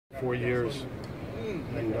4 years,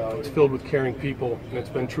 and it's filled with caring people, and it's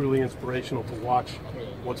been truly inspirational to watch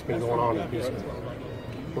what's been going on in Houston.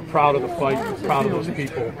 We're proud of the fight, we're proud of those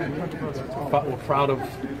people, we're proud of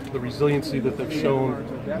the resiliency that they've shown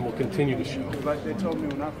and will continue to show.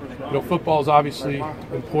 You know, football is obviously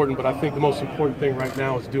important, but I think the most important thing right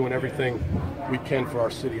now is doing everything we can for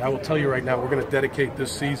our city. I will tell you right now, we're going to dedicate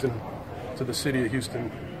this season to the city of Houston,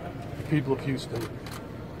 the people of Houston.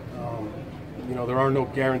 You know, there are no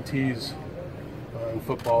guarantees in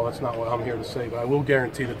football. That's not what I'm here to say, but I will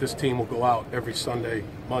guarantee that this team will go out every Sunday,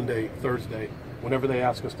 Monday, Thursday, whenever they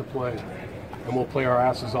ask us to play, and we'll play our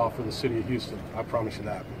asses off for the city of Houston. I promise you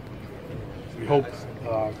that. We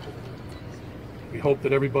hope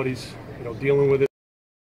that everybody's, you know, dealing with it.